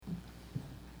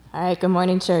All right, good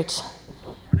morning, church.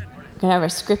 We're going to have our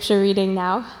scripture reading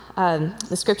now.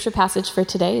 The scripture passage for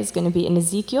today is going to be in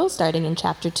Ezekiel, starting in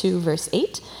chapter 2, verse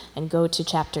 8, and go to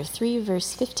chapter 3,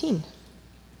 verse 15.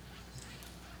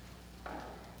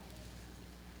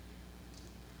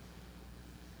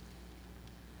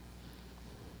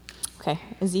 Okay,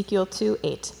 Ezekiel 2,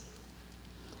 8.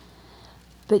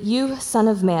 But you, son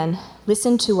of man,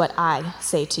 listen to what I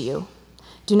say to you.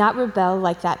 Do not rebel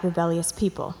like that rebellious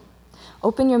people.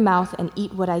 Open your mouth and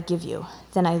eat what I give you.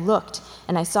 Then I looked,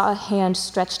 and I saw a hand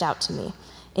stretched out to me.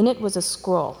 In it was a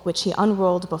scroll, which he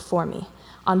unrolled before me.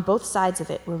 On both sides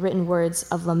of it were written words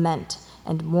of lament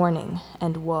and mourning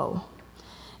and woe.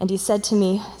 And he said to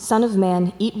me, Son of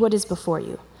man, eat what is before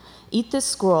you. Eat this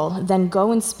scroll, then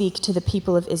go and speak to the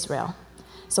people of Israel.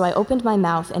 So I opened my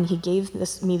mouth, and he gave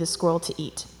me the scroll to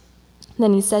eat.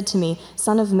 Then he said to me,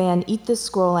 Son of man, eat this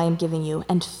scroll I am giving you,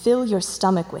 and fill your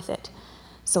stomach with it.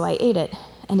 So I ate it,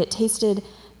 and it tasted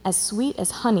as sweet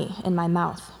as honey in my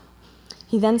mouth.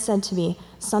 He then said to me,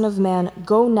 Son of man,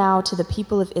 go now to the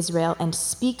people of Israel and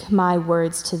speak my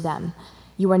words to them.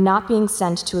 You are not being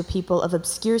sent to a people of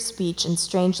obscure speech and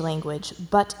strange language,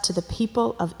 but to the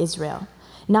people of Israel.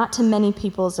 Not to many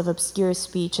peoples of obscure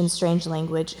speech and strange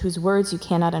language, whose words you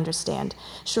cannot understand.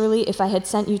 Surely if I had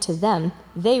sent you to them,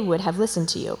 they would have listened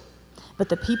to you. But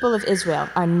the people of Israel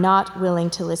are not willing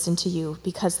to listen to you,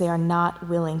 because they are not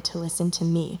willing to listen to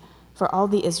me, for all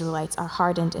the Israelites are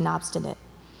hardened and obstinate.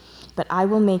 But I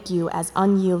will make you as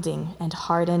unyielding and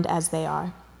hardened as they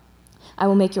are. I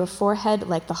will make your forehead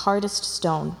like the hardest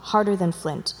stone, harder than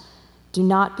flint. Do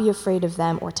not be afraid of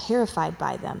them or terrified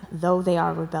by them, though they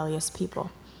are rebellious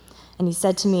people. And he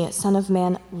said to me, Son of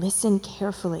man, listen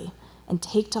carefully and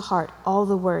take to heart all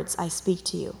the words I speak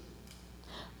to you.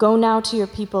 Go now to your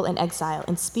people in exile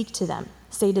and speak to them.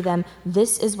 Say to them,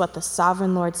 this is what the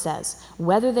sovereign Lord says,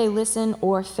 whether they listen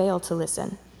or fail to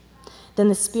listen. Then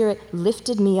the Spirit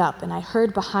lifted me up, and I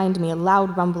heard behind me a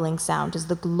loud rumbling sound as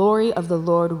the glory of the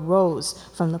Lord rose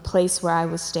from the place where I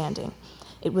was standing.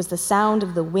 It was the sound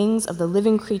of the wings of the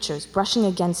living creatures brushing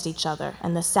against each other,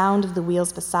 and the sound of the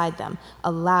wheels beside them,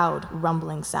 a loud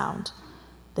rumbling sound.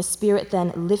 The Spirit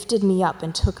then lifted me up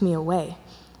and took me away,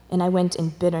 and I went in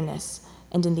bitterness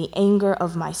and in the anger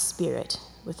of my spirit,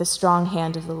 with the strong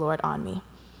hand of the Lord on me.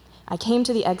 I came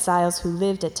to the exiles who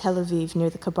lived at Tel Aviv near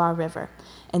the Kabar River,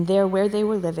 and there where they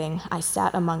were living, I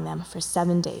sat among them for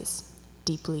 7 days,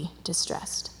 deeply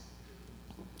distressed.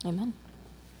 Amen.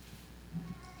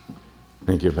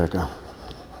 Thank you, Becca.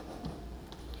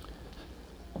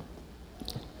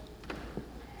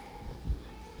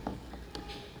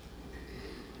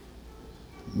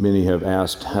 Many have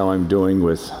asked how I'm doing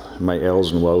with my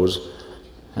ails and woes.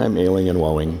 I'm ailing and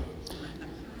woeing.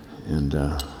 And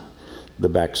the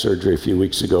back surgery a few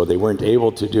weeks ago, they weren't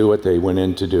able to do what they went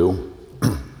in to do.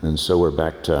 And so we're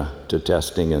back to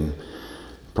testing and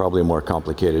probably a more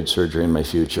complicated surgery in my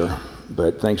future.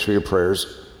 But thanks for your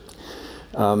prayers.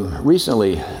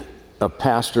 Recently, a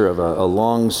pastor of a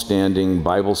long-standing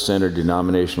Bible-centered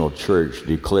denominational church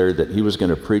declared that he was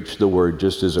going to preach the word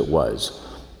just as it was.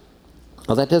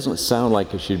 Well, that doesn't sound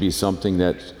like it should be something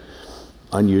that's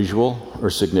unusual or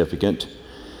significant.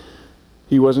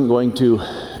 He wasn't going to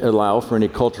allow for any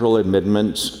cultural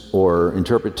amendments or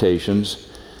interpretations,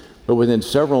 but within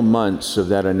several months of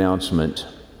that announcement,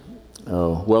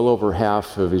 well over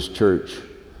half of his church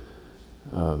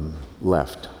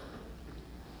left.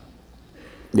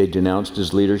 They denounced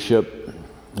his leadership.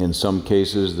 In some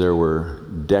cases, there were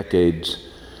decades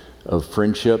of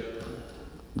friendship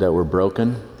that were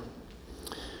broken.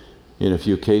 In a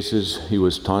few cases, he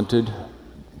was taunted,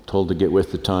 told to get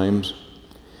with the times.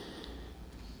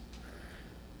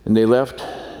 And they left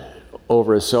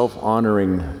over a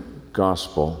self-honoring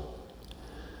gospel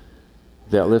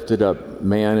that lifted up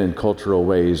man in cultural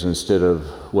ways instead of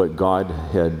what God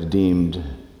had deemed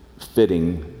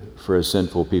fitting for a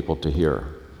sinful people to hear.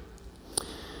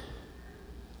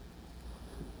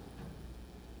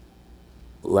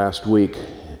 Last week,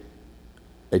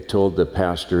 I told the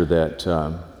pastor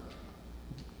that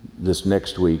this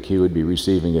next week he would be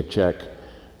receiving a check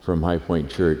from High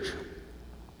Point Church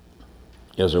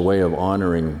as a way of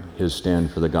honoring his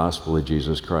stand for the gospel of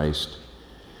Jesus Christ.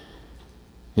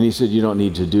 And he said, you don't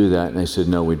need to do that. And I said,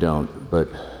 no, we don't, but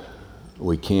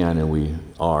we can and we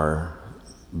are,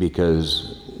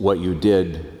 because what you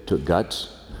did took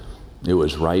guts. It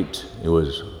was right. It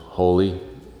was holy.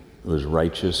 It was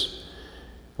righteous.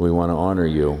 We want to honor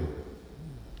you.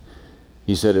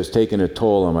 He said, it's taken a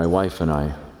toll on my wife and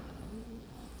I.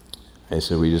 I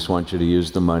said, we just want you to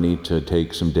use the money to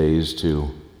take some days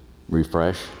to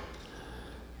refresh,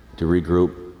 to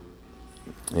regroup.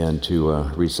 and to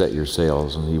reset your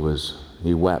sails. And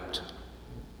he wept.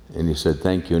 And he said,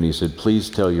 thank you. And he said, please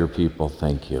tell your people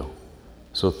thank you.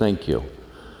 So thank you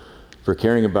for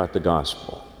caring about the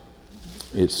gospel.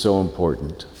 It's so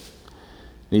important.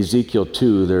 In Ezekiel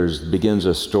 2, begins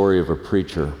a story of a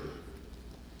preacher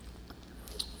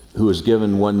who was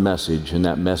given one message, and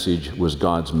that message was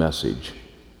God's message.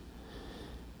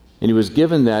 And he was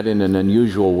given that in an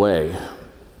unusual way.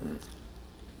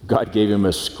 God gave him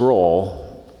a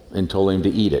scroll and told him to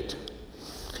eat it.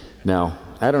 Now,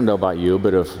 I don't know about you,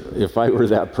 but if I were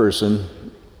that person,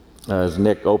 as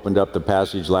Nick opened up the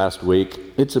passage last week,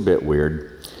 it's a bit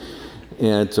weird,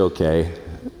 and it's okay.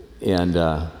 And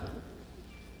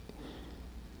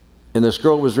the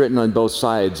scroll was written on both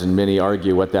sides, and many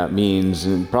argue what that means,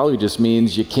 and it probably just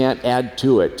means you can't add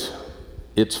to it.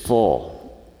 It's full.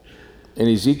 And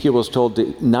Ezekiel was told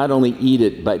to not only eat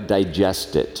it, but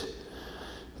digest it,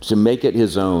 to make it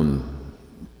his own,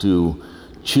 to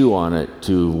chew on it,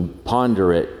 to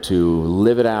ponder it, to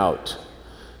live it out,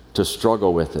 to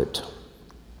struggle with it.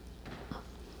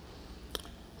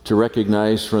 To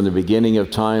recognize from the beginning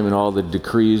of time and all the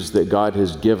decrees that God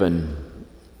has given,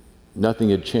 nothing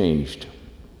had changed.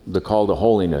 The call to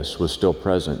holiness was still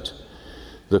present.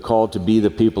 The call to be the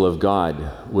people of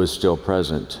God was still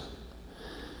present.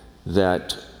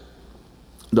 That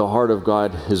the heart of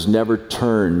God has never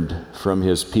turned from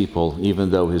his people,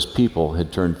 even though his people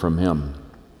had turned from him.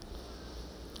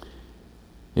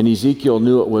 And Ezekiel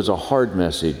knew it was a hard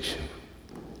message.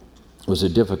 It was a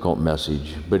difficult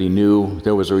message, but he knew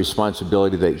there was a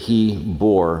responsibility that he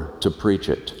bore to preach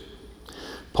it.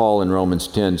 Paul in Romans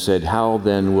 10 said, how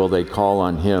then will they call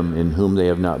on him in whom they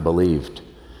have not believed?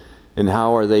 And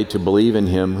how are they to believe in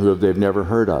him who they've never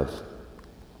heard of?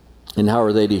 And how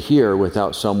are they to hear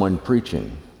without someone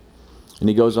preaching? And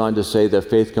he goes on to say that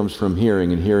faith comes from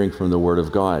hearing, and hearing from the word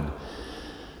of God.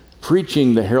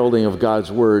 Preaching, the heralding of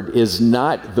God's word, is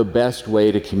not the best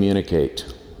way to communicate.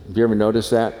 Have you ever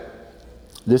noticed that?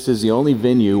 This is the only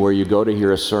venue where you go to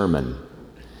hear a sermon.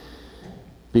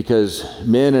 Because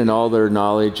men in all their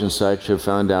knowledge and such have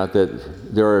found out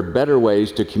that there are better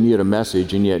ways to commute a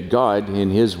message, and yet God,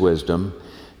 in his wisdom,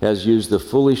 has used the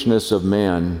foolishness of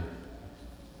man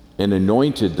and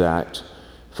anointed that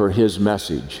for his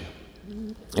message.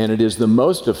 And it is the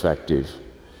most effective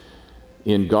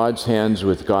in God's hands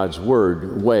with God's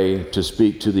word way to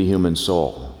speak to the human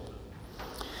soul.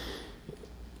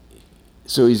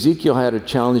 So Ezekiel had a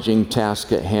challenging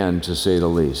task at hand, to say the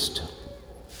least.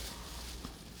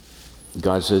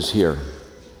 God says, here,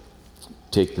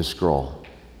 take the scroll,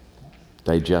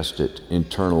 digest it,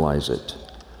 internalize it.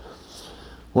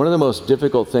 One of the most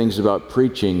difficult things about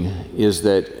preaching is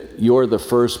that you're the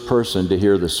first person to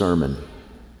hear the sermon.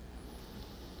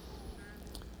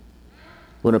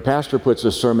 When a pastor puts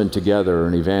a sermon together, or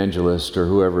an evangelist, or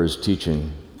whoever is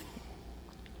teaching,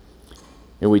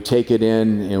 and we take it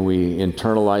in and we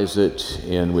internalize it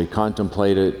and we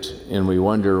contemplate it and we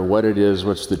wonder what it is,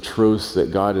 what's the truth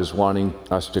that God is wanting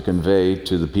us to convey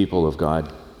to the people of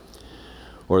God,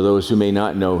 or those who may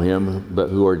not know him but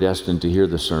who are destined to hear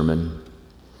the sermon,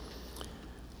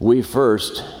 we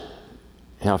first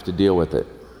have to deal with it.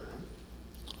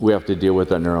 We have to deal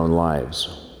with it in our own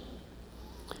lives.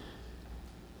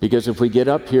 Because if we get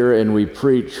up here and we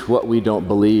preach what we don't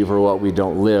believe or what we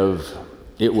don't live,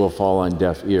 it will fall on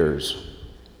deaf ears.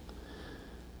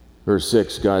 Verse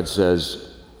 6, God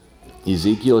says,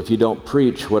 Ezekiel, if you don't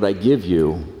preach what I give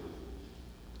you,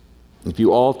 if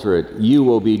you alter it, you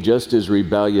will be just as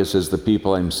rebellious as the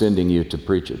people I'm sending you to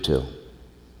preach it to.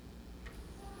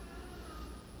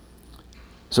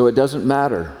 So it doesn't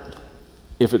matter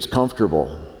if it's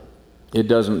comfortable. It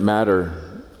doesn't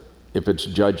matter if it's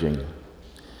judging.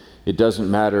 It doesn't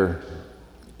matter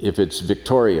if it's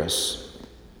victorious.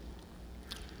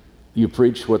 You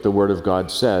preach what the Word of God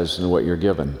says and what you're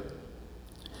given.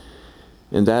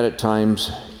 And that at times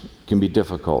can be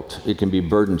difficult. It can be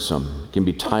burdensome. It can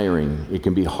be tiring. It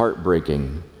can be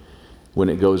heartbreaking when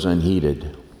it goes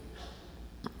unheeded.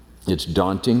 It's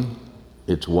daunting.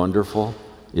 It's wonderful.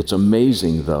 It's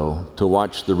amazing, though, to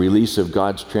watch the release of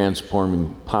God's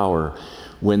transforming power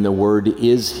when the Word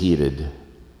is heeded.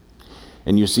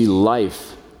 And you see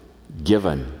life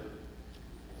given.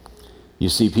 You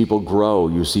see people grow.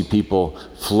 You see people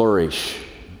flourish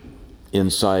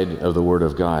inside of the Word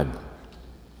of God.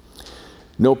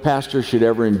 No pastor should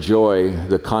ever enjoy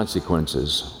the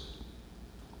consequences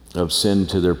of sin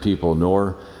to their people,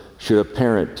 nor should a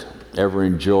parent ever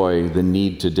enjoy the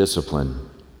need to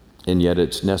discipline, and yet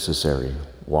it's necessary.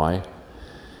 Why?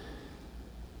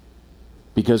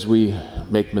 Because we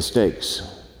make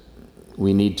mistakes.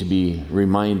 we need to be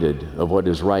reminded of what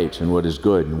is right and what is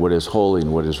good and what is holy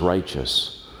and what is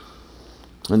righteous.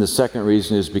 And the second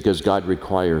reason is because God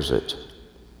requires it.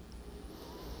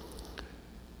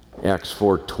 Acts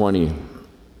 4:20,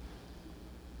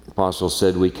 Apostle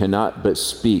said, "We cannot but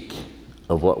speak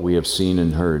of what we have seen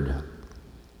and heard."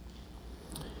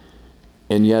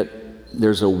 And yet,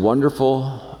 there's a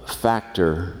wonderful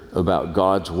factor about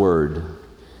God's word,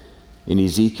 and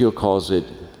Ezekiel calls it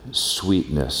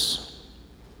sweetness.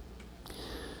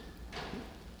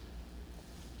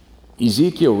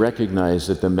 Ezekiel recognized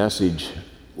that the message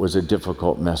was a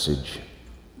difficult message,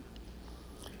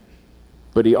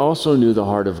 but he also knew the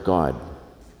heart of God.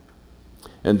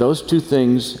 And those two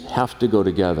things have to go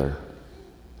together.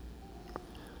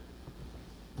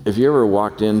 If you ever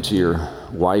walked into your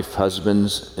wife,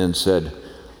 husbands, and said,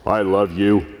 "I love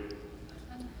you,"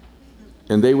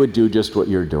 and they would do just what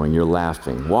you're doing, you're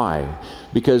laughing. Why?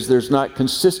 Because there's not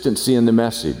consistency in the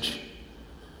message.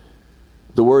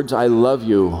 The words "I love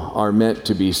you" are meant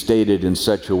to be stated in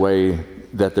such a way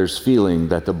that there's feeling,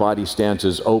 that the body stance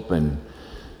is open,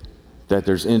 that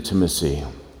there's intimacy.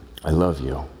 I love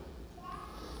you.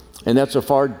 And that's a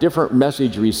far different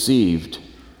message received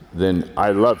than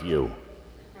 "I love you."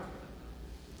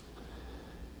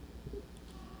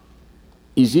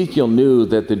 Ezekiel knew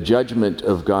that the judgment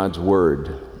of God's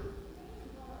word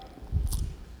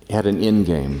had an end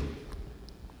game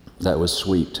that was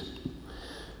sweet.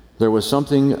 There was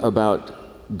something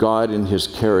about God and his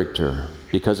character,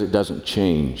 because it doesn't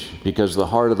change, because the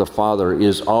heart of the Father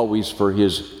is always for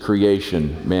his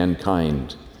creation,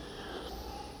 mankind,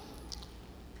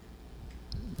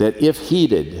 that if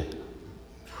heeded,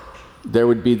 there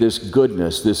would be this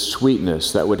goodness, this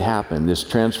sweetness that would happen, this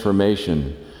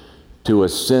transformation to a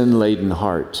sin-laden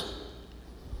heart.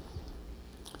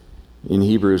 In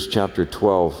Hebrews chapter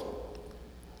 12,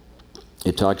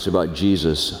 it talks about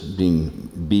Jesus being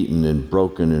beaten and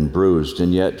broken and bruised,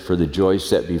 and yet for the joy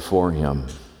set before him,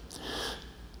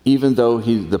 even though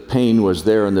the pain was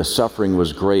there and the suffering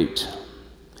was great,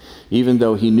 even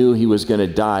though he knew he was going to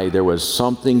die, there was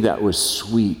something that was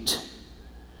sweet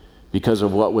because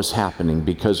of what was happening,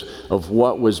 because of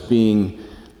what was being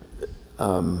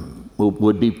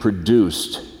would be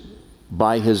produced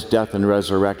by his death and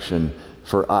resurrection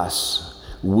for us.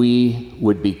 We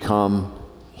would become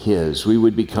his. We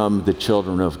would become the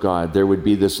children of God. There would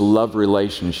be this love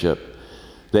relationship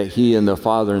that he and the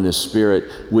Father and the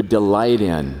Spirit would delight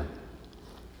in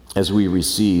as we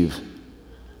receive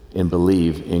and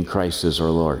believe in Christ as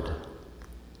our Lord.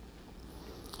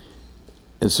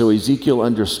 And so Ezekiel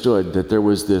understood that there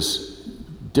was this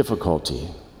difficulty.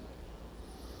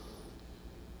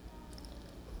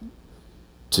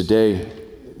 Today,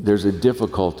 there's a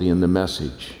difficulty in the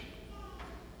message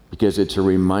because it's a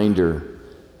reminder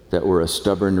that we're a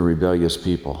stubborn and rebellious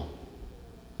people.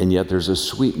 And yet there's a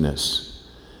sweetness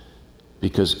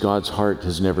because God's heart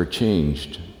has never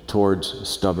changed towards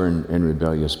stubborn and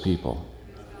rebellious people.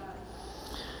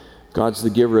 God's the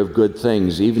giver of good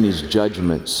things. Even his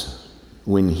judgments,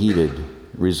 when heeded,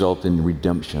 result in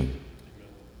redemption.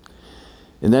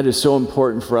 And that is so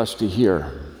important for us to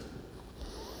hear.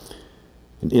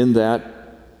 And in that,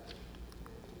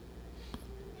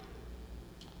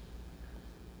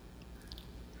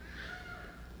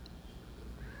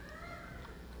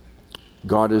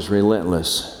 God is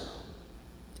relentless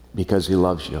because he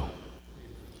loves you.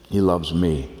 He loves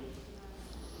me.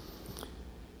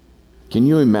 Can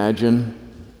you imagine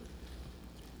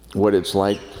what it's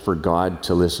like for God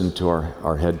to listen to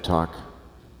our head talk,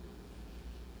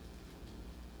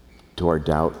 to our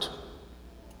doubt,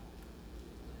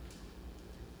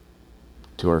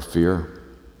 to our fear?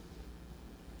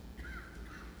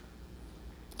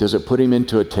 Does it put him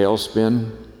into a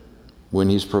tailspin when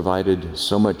he's provided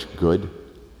so much good,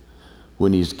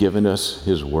 when he's given us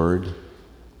his word?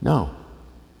 No.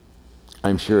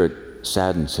 I'm sure it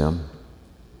saddens him.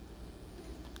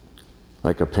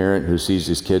 Like a parent who sees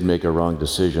his kid make a wrong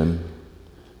decision,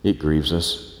 it grieves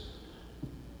us.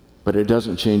 But it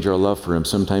doesn't change our love for him.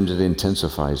 Sometimes it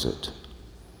intensifies it.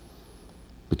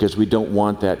 Because we don't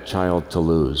want that child to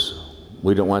lose.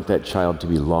 We don't want that child to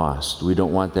be lost. We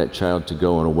don't want that child to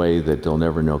go in a way that they'll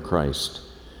never know Christ.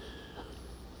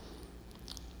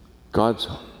 God's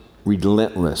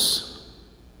relentless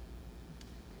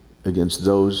against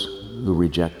those who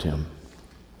reject him.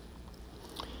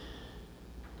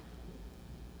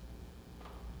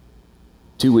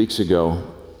 Two weeks ago,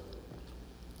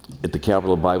 at the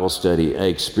Capitol Bible Study, I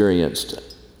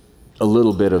experienced a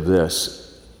little bit of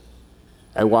this.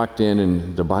 I walked in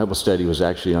and the Bible study was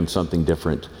actually on something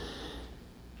different.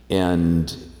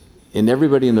 And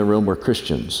everybody in the room were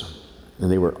Christians.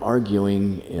 and they were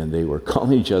arguing, and they were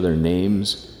calling each other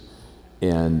names.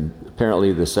 And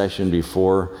apparently the session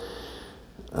before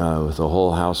with the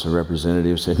whole House of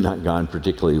Representatives had not gone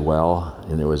particularly well,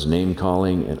 and there was name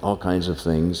calling and all kinds of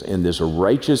things, and this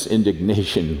righteous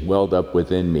indignation welled up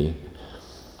within me.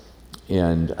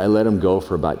 And I let him go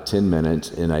for about 10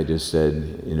 minutes, and I just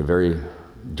said in a very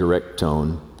direct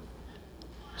tone,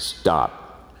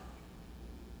 "Stop."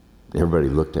 Everybody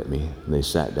looked at me, and they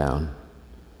sat down.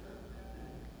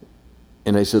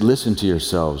 And I said, "Listen to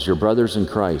yourselves, you're brothers in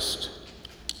Christ."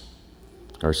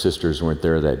 Our sisters weren't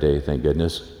there that day, thank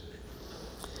goodness.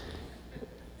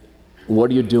 "What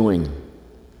are you doing?"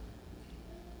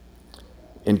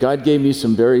 And God gave me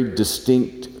some very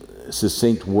distinct,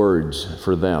 succinct words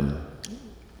for them.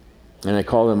 And I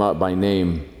called them out by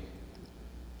name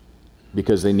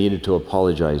because they needed to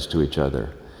apologize to each other.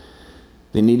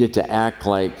 They needed to act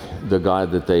like the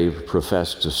God that they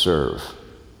professed to serve.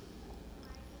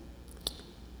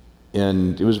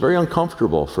 And it was very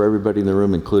uncomfortable for everybody in the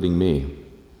room, including me.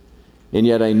 And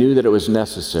yet I knew that it was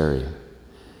necessary.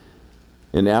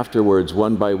 And afterwards,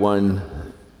 one by one,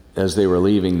 as they were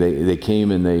leaving, they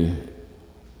came and they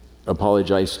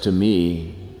apologized to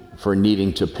me for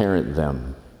needing to parent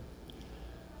them,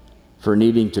 for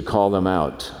needing to call them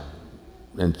out,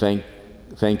 and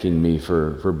thanking me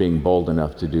for being bold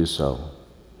enough to do so.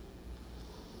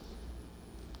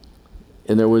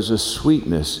 And there was a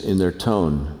sweetness in their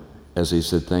tone as they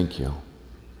said thank you.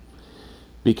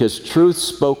 Because truth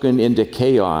spoken into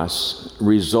chaos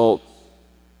results.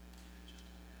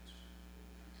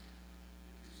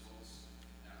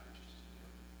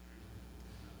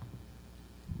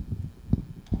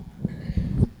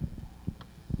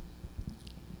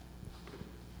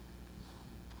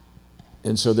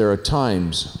 And so there are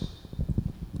times,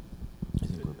 I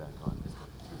think we're back on.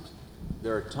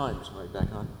 There are times, am I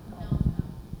back on?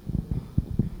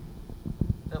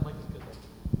 That mic is good.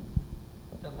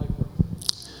 That mic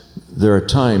works. There are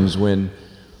times when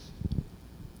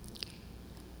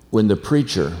the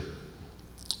preacher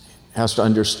has to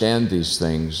understand these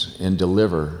things and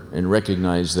deliver and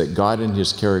recognize that God in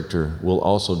his character will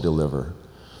also deliver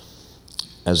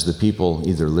as the people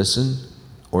either listen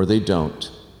or they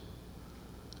don't.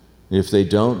 If they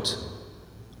don't,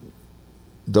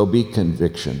 there'll be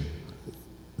conviction,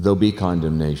 there'll be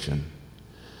condemnation.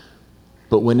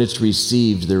 But when it's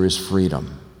received, there is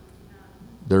freedom,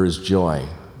 there is joy,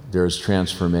 there is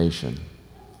transformation.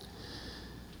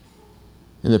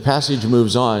 And the passage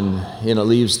moves on, and it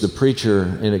leaves the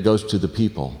preacher, and it goes to the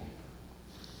people.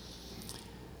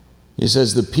 He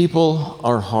says, the people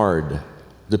are hard.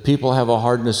 The people have a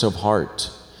hardness of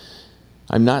heart.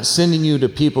 I'm not sending you to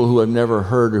people who have never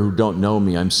heard or who don't know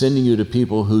me. I'm sending you to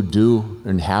people who do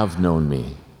and have known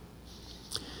me.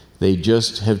 They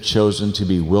just have chosen to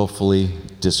be willfully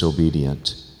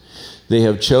disobedient. They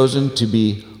have chosen to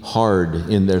be hard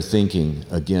in their thinking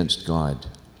against God.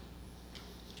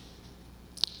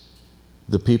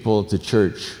 The people at the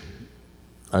church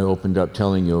I opened up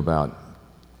telling you about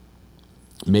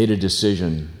made a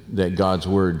decision that God's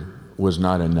word was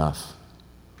not enough.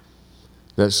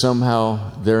 That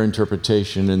somehow their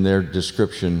interpretation and their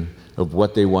description of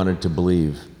what they wanted to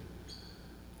believe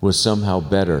was somehow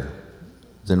better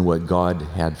than what God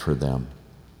had for them.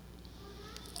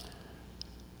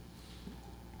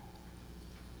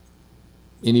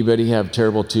 Anybody have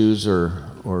terrible twos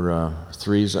or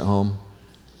threes at home?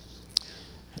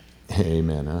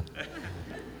 Amen, huh?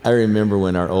 I remember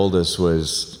when our oldest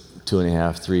was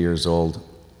 2.5, 3 years old,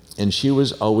 and she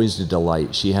was always a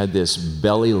delight. She had this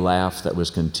belly laugh that was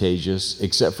contagious,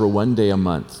 except for one day a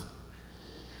month.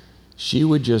 She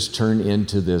would just turn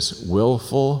into this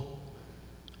willful,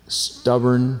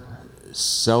 stubborn,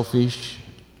 selfish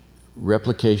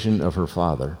replication of her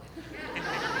father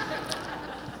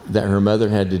that her mother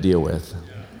had to deal with.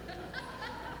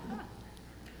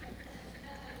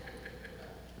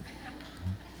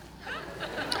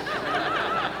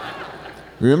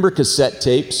 Remember cassette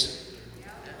tapes?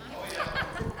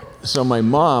 So my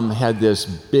mom had this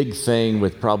big thing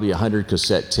with probably 100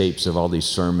 cassette tapes of all these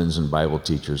sermons and Bible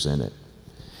teachers in it.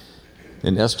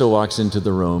 And Esther walks into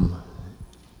the room,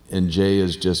 and Jay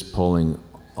is just pulling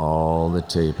all the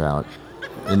tape out.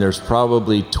 And there's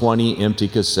probably 20 empty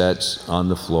cassettes on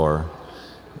the floor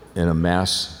and a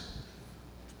mass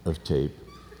of tape.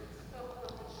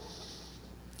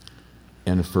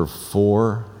 And for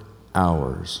 4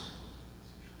 hours,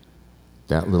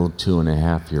 that little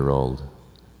 2.5-year-old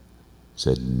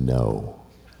said, "No,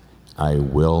 I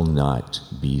will not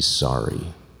be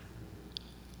sorry."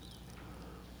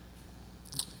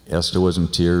 Esther was in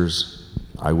tears.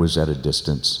 I was at a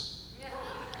distance.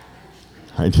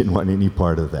 I didn't want any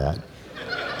part of that.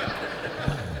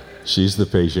 She's the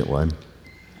patient one.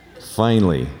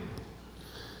 Finally,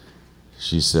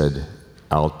 she said,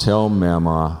 "I'll tell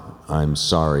Mama I'm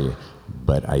sorry,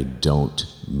 but I don't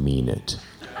mean it."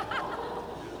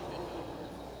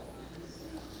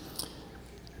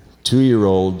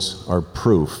 2-year-olds are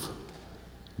proof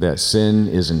that sin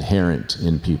is inherent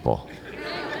in people.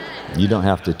 You don't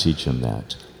have to teach them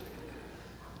that.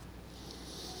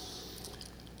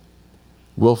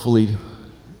 Willfully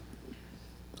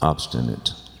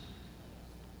obstinate.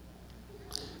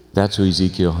 That's who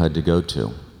Ezekiel had to go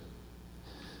to.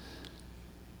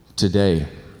 Today,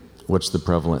 what's the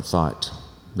prevalent thought?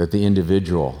 That the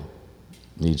individual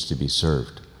needs to be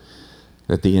served.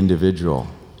 That the individual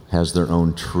has their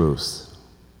own truth.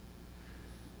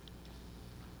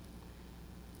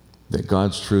 That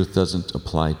God's truth doesn't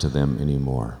apply to them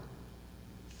anymore.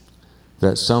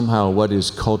 That somehow what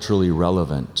is culturally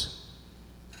relevant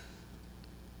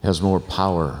has more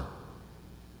power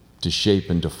to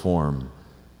shape and to form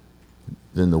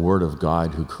than the Word of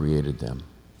God who created them.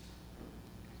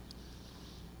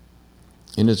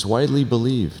 And it's widely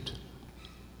believed,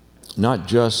 not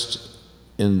just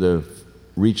in the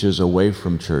reaches away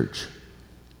from church,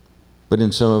 but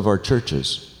in some of our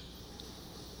churches.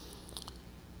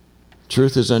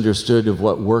 Truth is understood of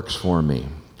what works for me.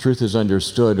 Truth is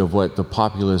understood of what the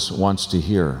populace wants to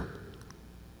hear.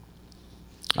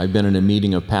 I've been in a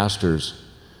meeting of pastors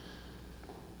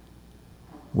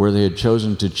where they had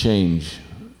chosen to change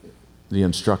the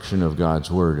instruction of God's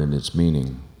Word and its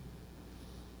meaning.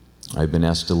 I've been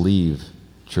asked to leave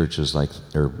churches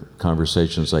or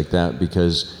conversations like that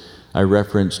because I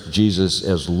referenced Jesus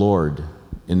as Lord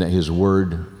and that His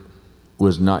Word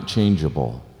was not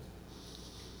changeable.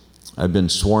 I've been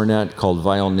sworn at, called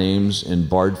vile names, and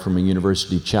barred from a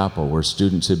university chapel where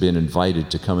students had been invited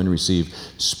to come and receive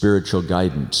spiritual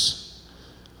guidance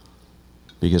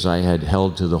because I had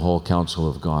held to the whole counsel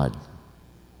of God.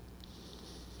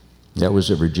 That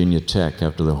was at Virginia Tech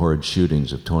after the horrid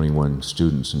shootings of 21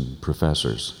 students and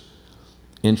professors.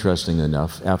 Interesting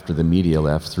enough, after the media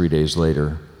left 3 days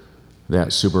later,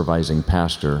 that supervising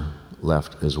pastor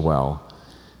left as well.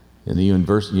 And the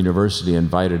university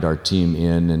invited our team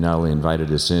in, and not only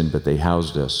invited us in, but they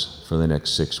housed us for the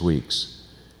next 6 weeks,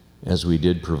 as we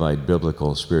did provide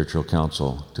biblical spiritual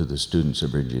counsel to the students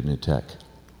of Virginia Tech.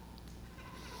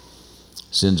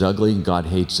 Sin's ugly, God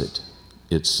hates it.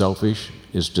 It's selfish,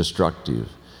 it's destructive.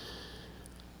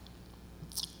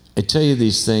 I tell you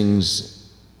these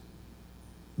things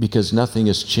because nothing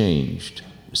has changed.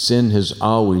 Sin has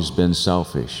always been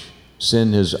selfish.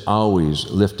 Sin has always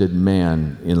lifted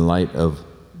man in light of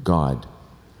God.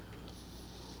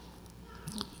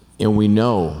 And we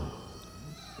know,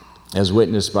 as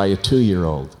witnessed by a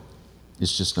 2-year-old,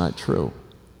 it's just not true.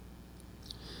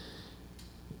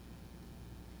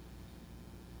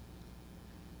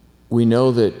 We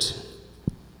know that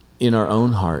in our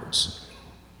own hearts,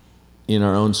 in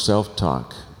our own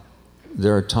self-talk,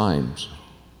 there are times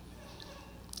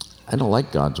I don't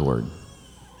like God's Word.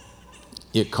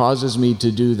 It causes me to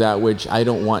do that which I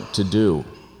don't want to do.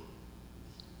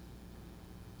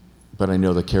 But I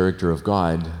know the character of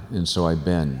God, and so I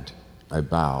bend, I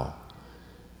bow,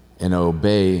 and I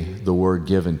obey the word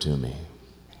given to me.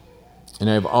 And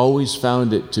I've always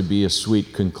found it to be a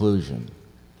sweet conclusion.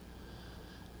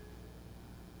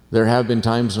 There have been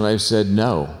times when I've said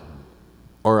no,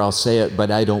 or I'll say it,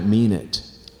 but I don't mean it.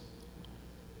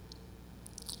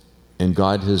 And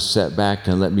God has sat back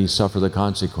and let me suffer the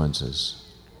consequences.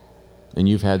 And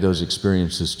you've had those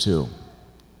experiences too.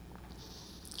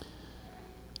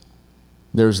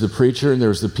 There's the preacher, and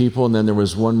there's the people, and then there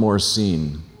was one more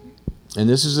scene. And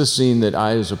this is a scene that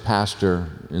I, as a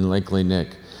pastor in Lake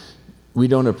Nick, we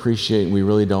don't appreciate and we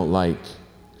really don't like.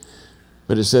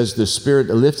 But it says the Spirit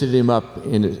lifted him up,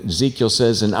 and Ezekiel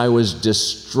says, and I was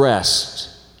distressed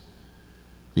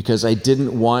because I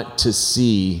didn't want to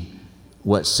see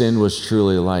what sin was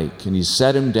truly like. And he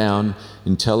sat him down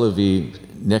in Tel Aviv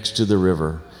next to the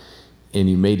river, and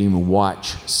he made him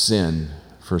watch sin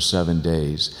for 7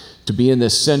 days, to be in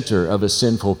the center of a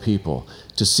sinful people,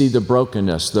 to see the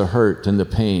brokenness, the hurt, and the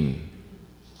pain.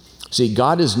 See,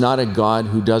 God is not a God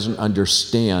who doesn't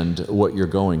understand what you're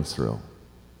going through.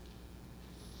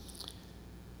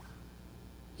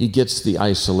 He gets the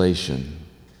isolation,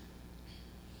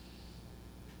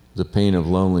 the pain of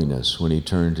loneliness when he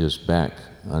turned his back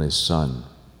on his son,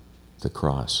 the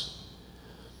cross.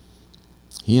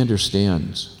 He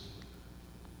understands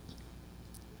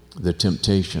the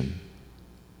temptation.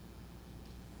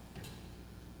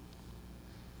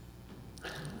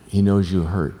 He knows you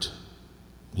hurt.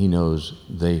 He knows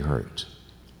they hurt.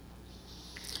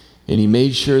 And he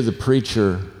made sure the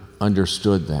preacher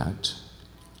understood that.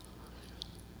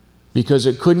 Because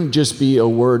it couldn't just be a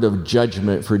word of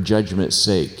judgment for judgment's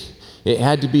sake. It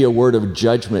had to be a word of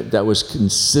judgment that was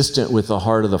consistent with the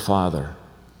heart of the Father.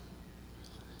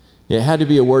 It had to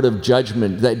be a word of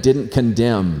judgment that didn't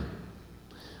condemn,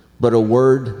 but a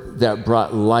word that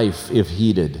brought life if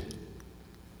heeded.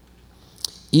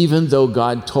 Even though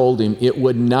God told him it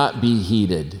would not be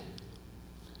heeded,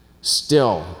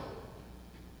 still,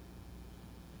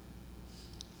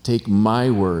 take my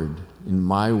word in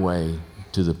my way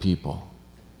to the people.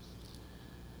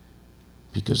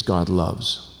 Because God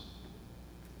loves.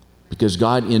 Because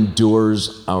God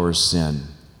endures our sin.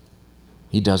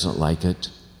 He doesn't like it.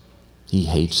 He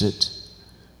hates it.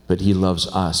 But he loves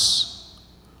us.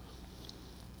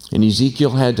 And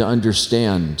Ezekiel had to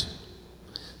understand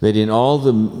that in all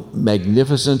the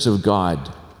magnificence of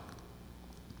God,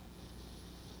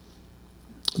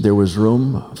 there was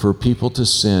room for people to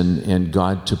sin and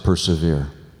God to persevere.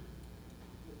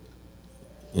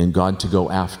 And God to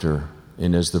go after.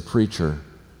 And as the preacher,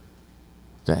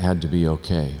 that had to be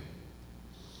okay.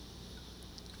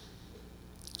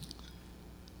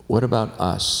 What about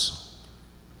us?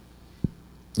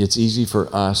 It's easy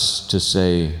for us to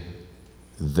say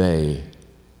they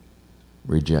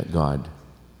reject God.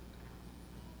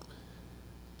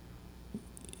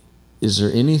 Is there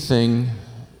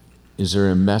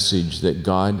a message that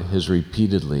God has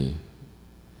repeatedly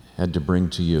had to bring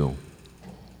to you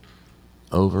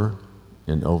over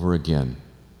and over again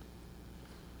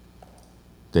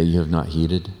that you have not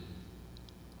heeded?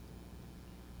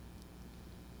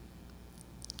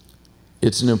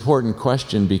 It's an important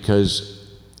question because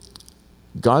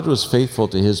God was faithful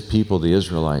to his people, the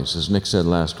Israelites, as Nick said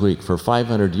last week, for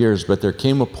 500 years, but there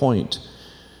came a point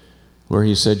where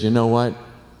he said, you know what?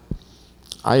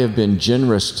 I have been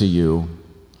generous to you,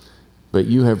 but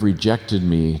you have rejected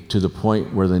me to the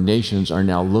point where the nations are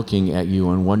now looking at you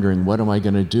and wondering, what am I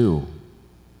going to do?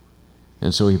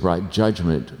 And so he brought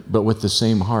judgment, but with the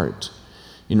same heart.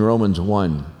 In Romans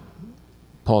 1,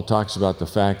 Paul talks about the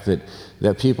fact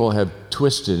that people have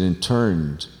twisted and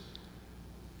turned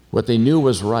what they knew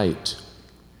was right.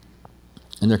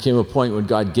 And there came a point when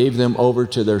God gave them over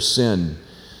to their sin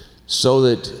so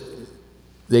that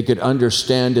they could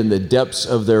understand in the depths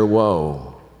of their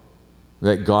woe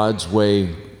that God's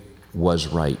way was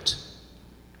right,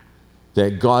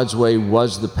 that God's way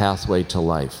was the pathway to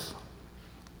life.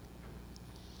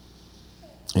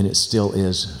 And it still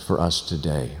is for us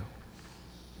today.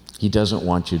 He doesn't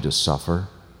want you to suffer.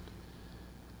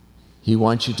 He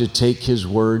wants you to take his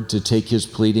word, to take his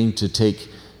pleading, to take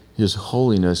his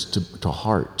holiness to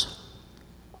heart,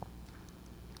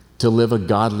 to live a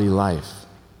godly life,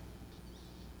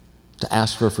 to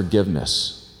ask for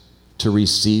forgiveness, to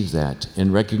receive that,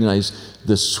 and recognize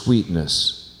the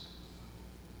sweetness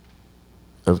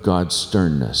of God's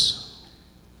sternness.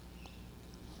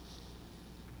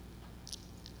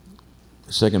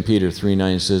 2 Peter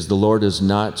 3:9 says, the Lord is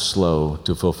not slow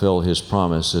to fulfill his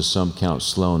promise, as some count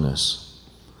slowness,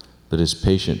 but is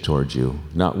patient towards you,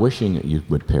 not wishing that you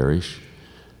would perish,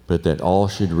 but that all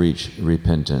should reach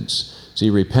repentance. See,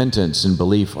 repentance and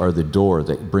belief are the door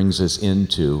that brings us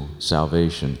into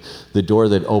salvation, the door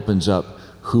that opens up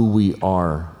who we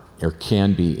are or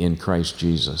can be in Christ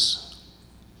Jesus.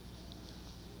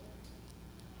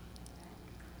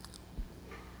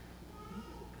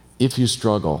 If you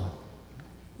struggle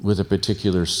with a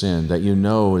particular sin that you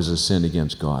know is a sin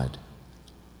against God,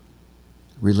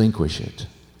 relinquish it.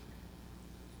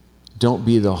 Don't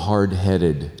be the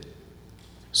hard-headed,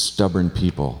 stubborn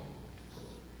people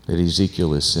that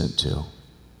Ezekiel is sent to.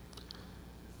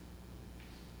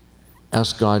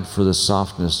 Ask God for the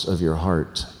softness of your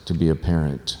heart to be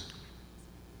apparent.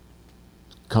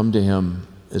 Come to him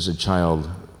as a child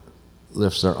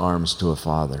lifts their arms to a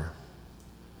father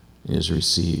and is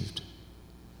received,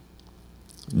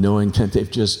 knowing that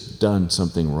they've just done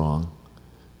something wrong,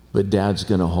 but Dad's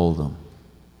going to hold them.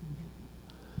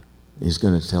 He's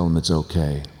going to tell them it's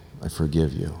okay. I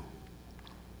forgive you.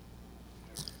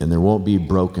 And there won't be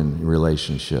broken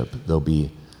relationship. There'll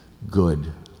be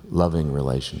good, loving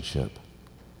relationship.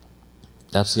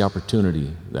 That's the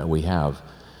opportunity that we have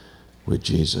with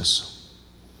Jesus.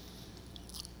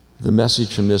 The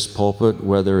message from this pulpit,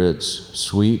 whether it's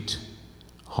sweet,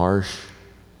 harsh,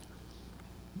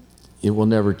 it will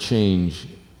never change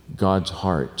God's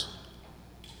heart.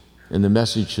 And the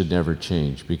message should never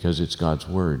change because it's God's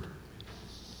word.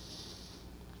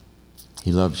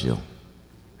 He loves you.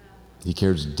 He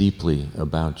cares deeply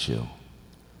about you.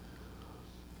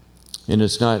 And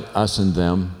it's not us and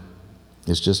them.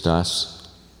 It's just us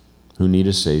who need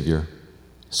a Savior.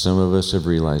 Some of us have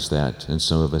realized that, and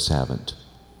some of us haven't.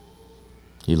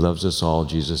 He loves us all.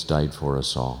 Jesus died for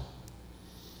us all.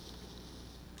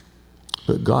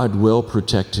 But God will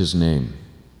protect his name.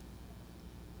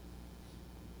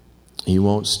 He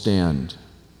won't stand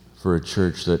for a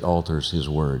church that alters his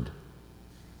word.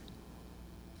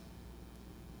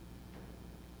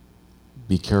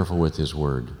 Be careful with his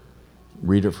word.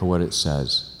 Read it for what it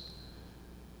says.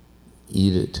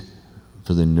 Eat it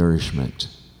for the nourishment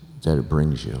that it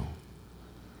brings you,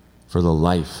 for the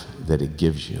life that it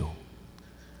gives you.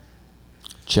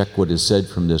 Check what is said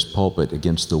from this pulpit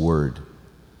against the word.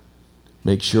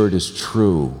 Make sure it is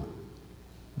true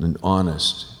and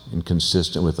honest and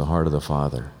consistent with the heart of the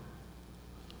Father.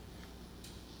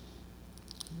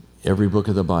 Every book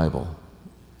of the Bible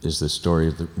is the story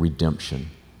of the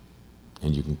redemption,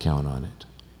 and you can count on it.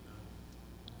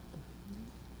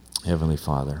 Heavenly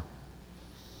Father,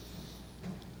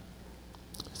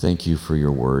 thank you for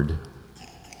your word.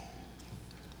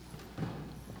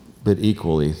 But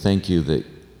equally, thank you that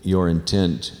your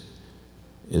intent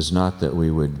is not that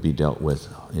we would be dealt with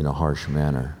in a harsh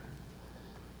manner,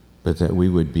 but that we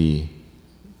would be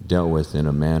dealt with in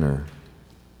a manner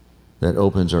that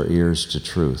opens our ears to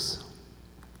truth,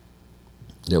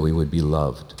 that we would be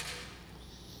loved.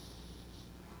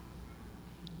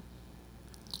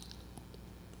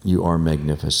 You are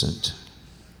magnificent,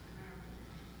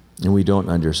 and we don't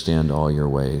understand all your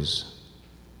ways,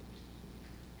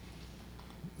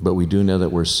 but we do know that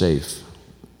we're safe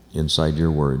inside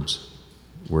your words.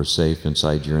 We're safe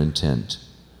inside your intent.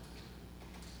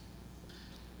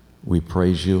 We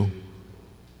praise you.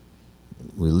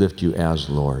 We lift you as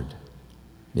Lord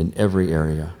in every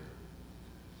area.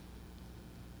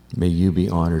 May you be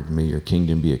honored. May your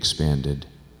kingdom be expanded.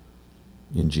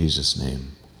 In Jesus'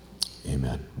 name,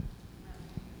 amen.